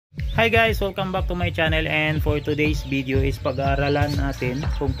Hi guys, welcome back to my channel, and for today's video is pag-aaralan natin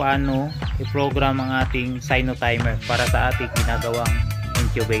kung paano i-program ang ating Sinotimer para sa ating ginagawang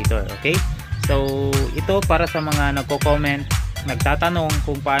incubator. Okay? So ito para sa mga nagko-comment, nagtatanong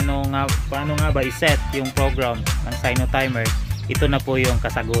kung paano nga ba i-set yung program ng Sinotimer. Ito na po yung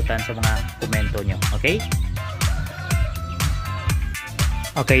kasagutan sa mga komento nyo. Okay?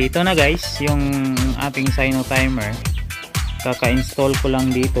 Okay, ito na guys yung ating Sinotimer. Kaka-install ko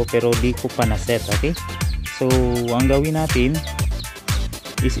lang dito pero di ko pa na-set. Okay, so ang gawin natin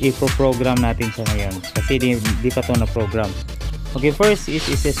is i-program natin siya ngayon kasi di pa to na program. Okay, first is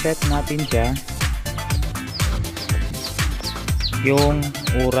i-set natin siya yung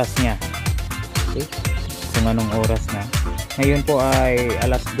oras niya. Okay, kung anong oras na ngayon po ay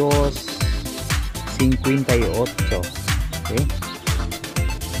alas 2:58. Okay,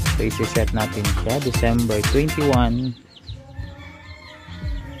 so i-set natin siya December 21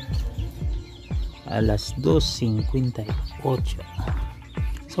 alas 2:58.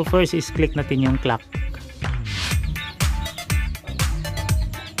 So first is click natin yung clock.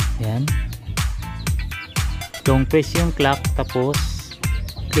 Ayan, long press yung clock, tapos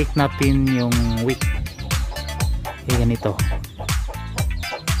click natin yung week. Okay, ganito.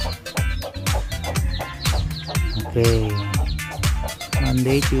 Okay,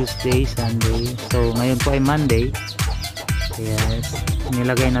 Monday, Tuesday, Sunday. So ngayon po ay Monday. Yes,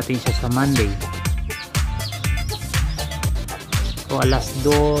 nilagay natin siya sa Monday. So alas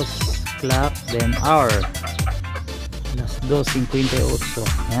 2 clock, then hour alas 2:58.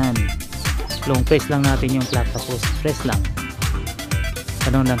 Yan, long press lang natin yung clock, tapos press lang.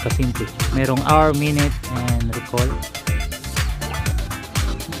 Ganun lang kasimple. Merong hour, minute, and recall.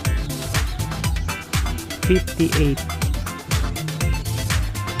 58.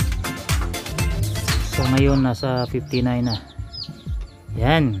 So ngayon nasa 59 na.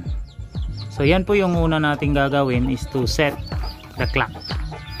 Yan. So yan po yung una nating gagawin, is to set the clock.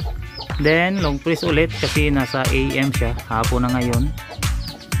 Then long press ulit kasi nasa AM siya, hapon na ngayon.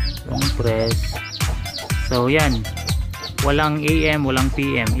 Long press. So yan, walang AM, walang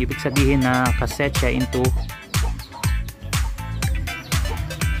PM. Ibig sabihin na kaset siya into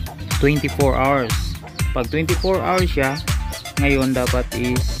 24 hours. Pag 24 hours siya, ngayon dapat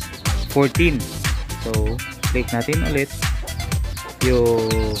is 14. So click natin ulit yung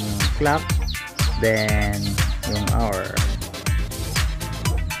clock, then yung hour.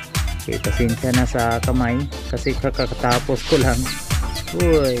 Okay, pasensya na sa kamay kasi kakatapos ko lang.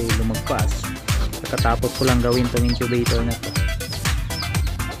 Uy, lumagpas. Kakatapos ko lang gawin tong incubator na to.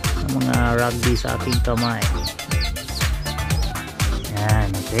 Ang mga rugby sa aking kamay. Yan,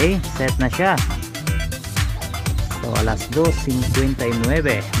 okay, set na siya. So alas 2:59,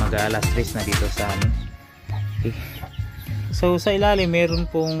 mag-alas 3 na dito sa amin. Okay. So sa ilalim meron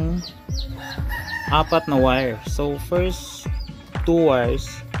pong 4 na wire. So first 2 wires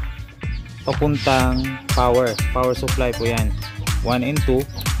papuntang power supply po yan, 1 and 2.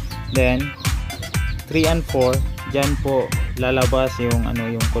 Then 3 and 4, dyan po lalabas yung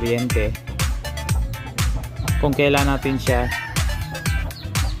yung kuryente kung kailan natin siya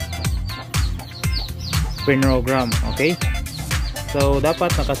program. Okay, so dapat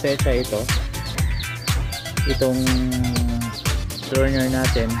nakaset siya itong turner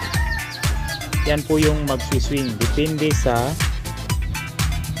natin. Yan po yung mag-swing, depende sa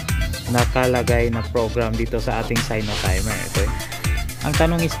nakalagay na program dito sa ating Sinotimer. Okay? Ang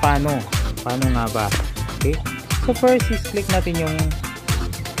tanong is paano nga ba? Okay, so first is click natin yung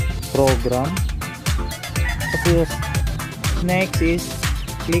program, tapos next is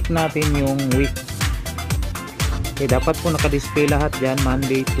click natin yung week. Okay, dapat po naka-display lahat dyan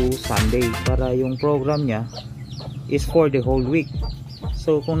Monday to Sunday para yung program nya is for the whole week.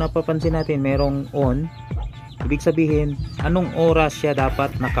 So kung napapansin natin merong on, ibig sabihin anong oras siya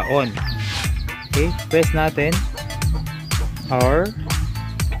dapat naka-on. Okay, press natin hour.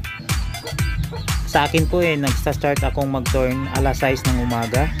 Sa akin po nagsa-start akong mag-turn alas 6 ng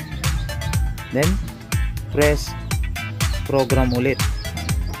umaga. Then press program ulit.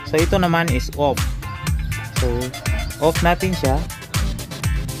 So ito naman is off. So off natin siya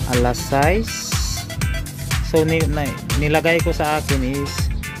alas 6. So nilagay ko sa akin is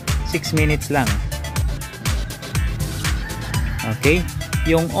 6 minutes lang. Okay,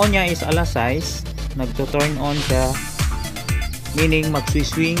 yung on niya is alas 6, nagto-turn on siya, meaning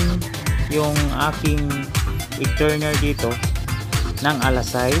mag-swing yung aking turner dito ng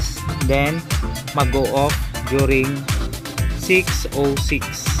alas 6, then mag-go off during 6:06.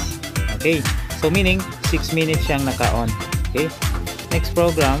 Okay, so meaning 6 minutes siyang naka-on. Okay, next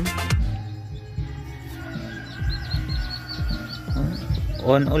program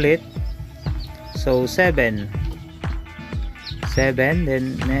on ulit. So 7,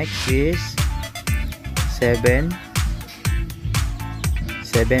 then next is 7,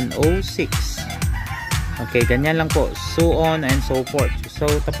 7:06. Okay, ganyan lang po, so on and so forth. So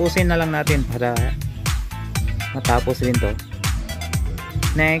tapusin na lang natin para matapos din to.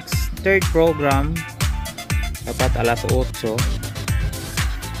 Next, third program, dapat alas 8,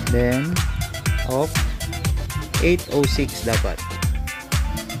 then off 8:06 dapat.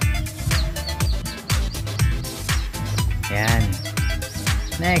 Yan.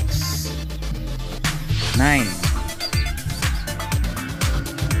 Next, 9.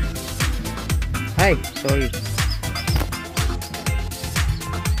 Ay, sorry.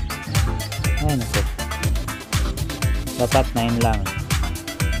 Ay, nako. Dapat 9 lang.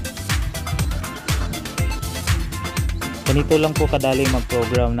 Ganito lang po kadali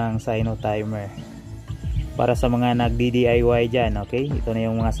mag-program ng Sinotimer. Para sa mga nagdi-DIY dyan, okay? Ito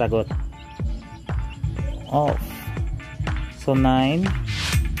na yung mga sagot. Off. So 9,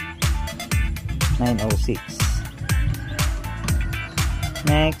 9:06.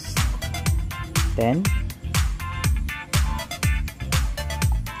 Next, 10.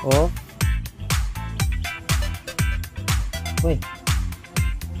 Off. Uy.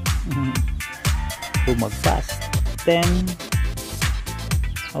 Bumagpas.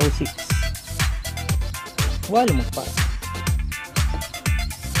 10:06. Wala lumagpas.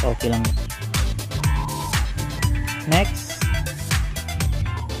 Okay lang. Next,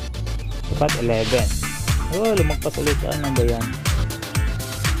 dapat 11. Oh, lumagpas ulit. Ano ba yan?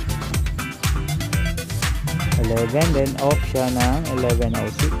 11, then off siya ng 11:06.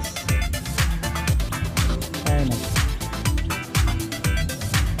 Ay, naku.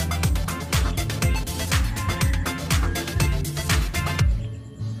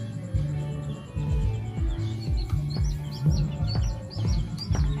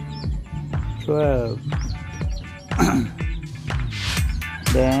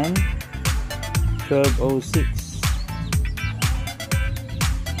 Then 12:06.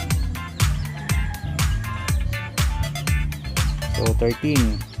 So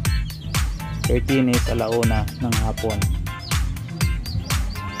 13 is alauna ng hapon.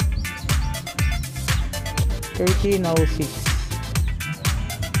 13:06.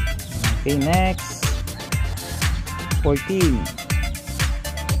 Okay, next 14.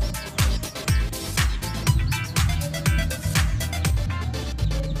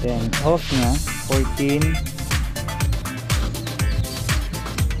 Then off niya 14:06.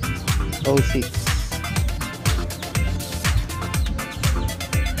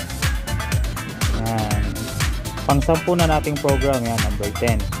 Yan. Pang-10 na nating program yan, number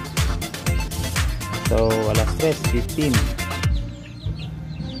 10. So alas 3, 15.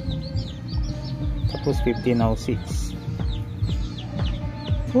 Tapos 15:06.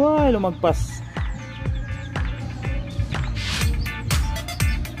 Wow, lumagpas.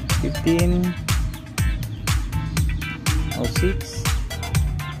 15:06.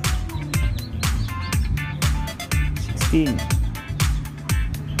 16.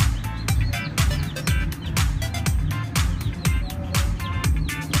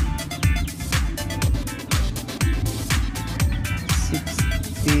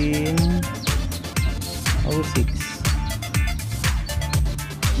 16:06.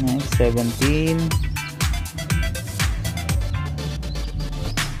 Next 17.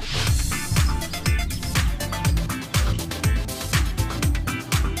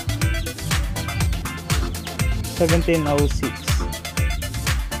 17:06.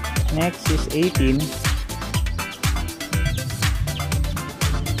 Next is 18.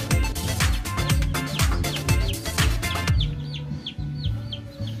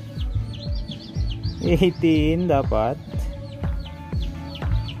 18 dapat.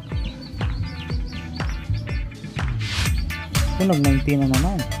 Tunog 19 na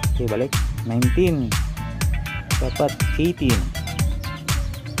naman. Okay, balik. 19. Dapat 18.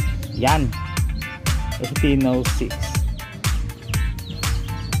 Yan. 18:06.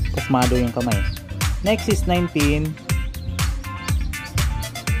 Pasmado yung kamay. Next is 19.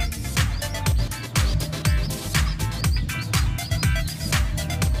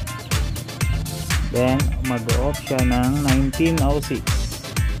 Then mag-off siya ng 19:06.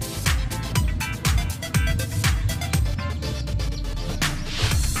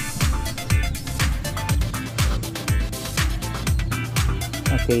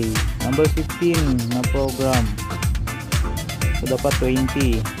 Okay, number 15 na program. So dapat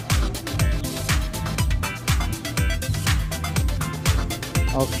 20.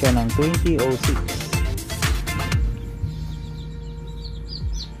 Off siya ng 20:06.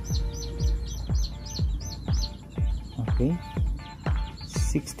 Okay.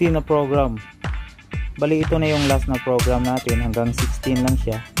 16 na program. Bali ito na yung last na program natin, hanggang 16 lang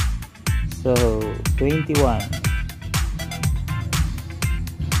siya. So 21.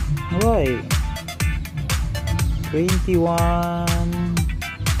 Right.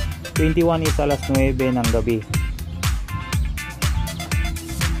 21 is alas 9 ng gabi.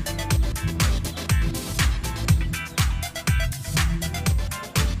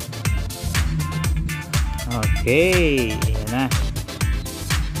 Okay, ayan na.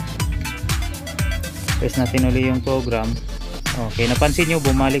 Press natin ulit yung program. Okay, napansin nyo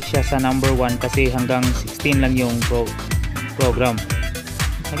bumalik siya sa number 1 kasi hanggang 16 lang yung program.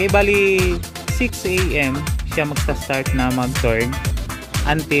 Okay, bali 6 AM siya magsa-start na mag-turn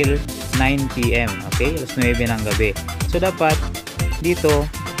until 9 PM. Okay, alas 9 ng gabi. So dapat dito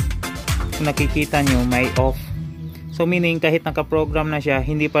kung nakikita nyo may off. So meaning kahit naka-program na siya,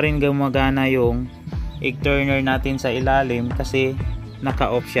 hindi pa rin gumagana yung egg turner natin sa ilalim kasi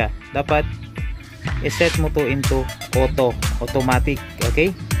naka-off siya. Dapat i-set mo to into automatic.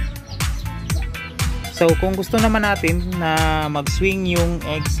 Okay, so kung gusto naman natin na mag-swing yung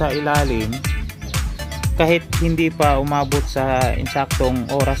egg sa ilalim kahit hindi pa umabot sa insaktong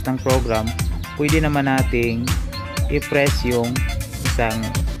oras ng program, pwede naman nating i-press yung isang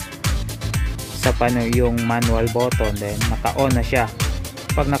sa Panu yung manual button, then naka-on na siya.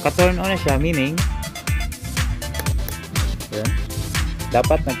 Pag naka-turn on na siya, meaning yun,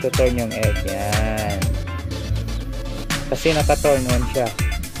 dapat nagto-turn yung egg. Yan, kasi naka-turn on siya.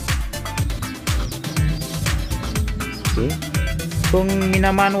 Okay, kung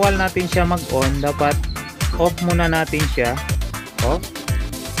minamanual natin siya mag-on, dapat off muna natin siya. Off.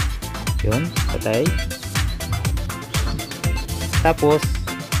 Yun, patay. Tapos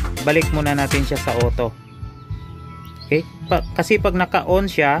balik muna natin siya sa auto. Okay, kasi pag naka-on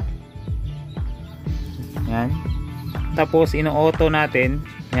siya, yan, tapos ino-auto natin,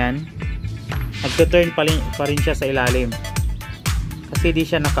 yan, nagto-turn pa rin siya sa ilalim kasi di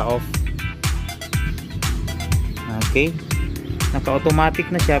siya naka-off. Okay,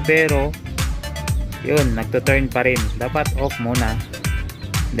 naka-automatic na siya pero yun, nagto-turn pa rin. Dapat off muna,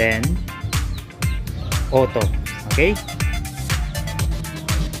 then auto. Okay,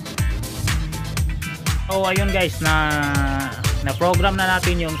 so ayun guys, na program na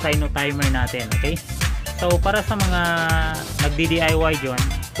natin yung Sinotimer natin. Okay, so para sa mga nagdi-DIY dyan,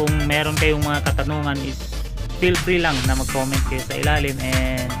 kung meron kayong mga katanungan is feel free lang na mag-comment kayo sa ilalim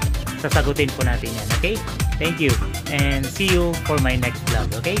and sasagutin po natin yan. Okay, thank you and see you for my next vlog.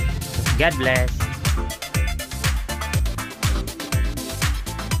 Okay, God bless.